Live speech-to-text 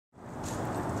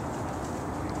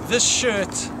This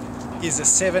shirt is a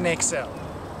 7XL.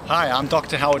 Hi, I'm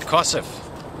Dr. Howard Kosif,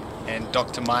 and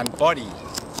Dr. Mind Body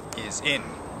is in.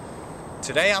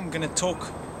 Today I'm going to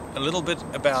talk a little bit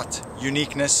about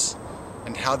uniqueness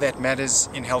and how that matters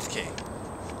in healthcare.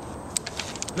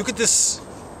 Look at this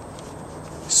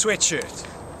sweatshirt.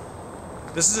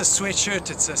 This is a sweatshirt,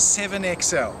 it's a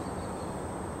 7XL.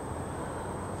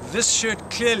 This shirt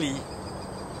clearly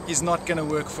is not going to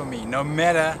work for me, no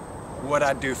matter what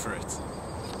I do for it.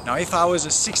 Now, if I was a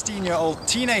 16-year-old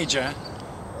teenager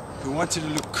who wanted to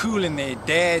look cool in their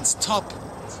dad's top,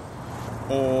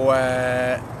 or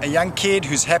a young kid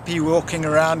who's happy walking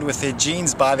around with their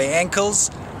jeans by their ankles,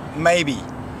 maybe.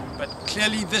 But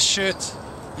clearly this shirt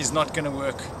is not going to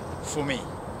work for me.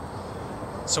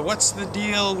 So what's the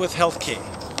deal with healthcare?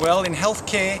 Well, in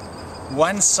healthcare,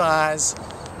 one size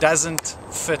doesn't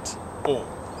fit all.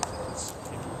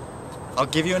 I'll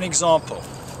give you an example.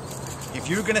 If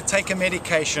you're going to take a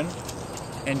medication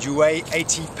and you weigh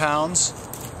 80 pounds,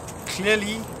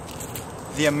 clearly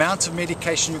the amount of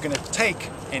medication you're going to take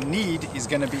and need is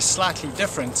going to be slightly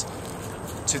different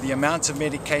to the amount of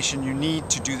medication you need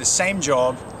to do the same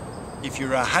job if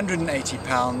you're 180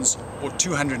 pounds or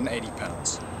 280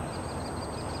 pounds.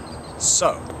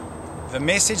 So, the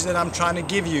message that I'm trying to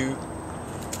give you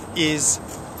is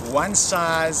one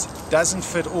size doesn't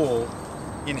fit all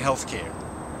in healthcare.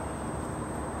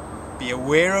 Be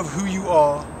aware of who you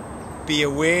are, be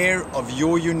aware of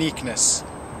your uniqueness,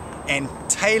 and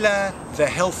tailor the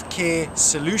healthcare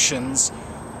solutions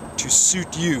to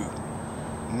suit you,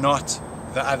 not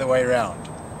the other way around.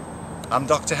 I'm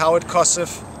Dr. Howard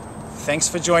Kosif. Thanks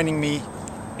for joining me.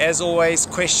 As always,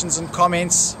 questions and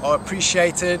comments are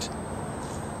appreciated.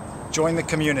 Join the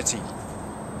community.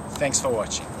 Thanks for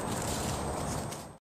watching.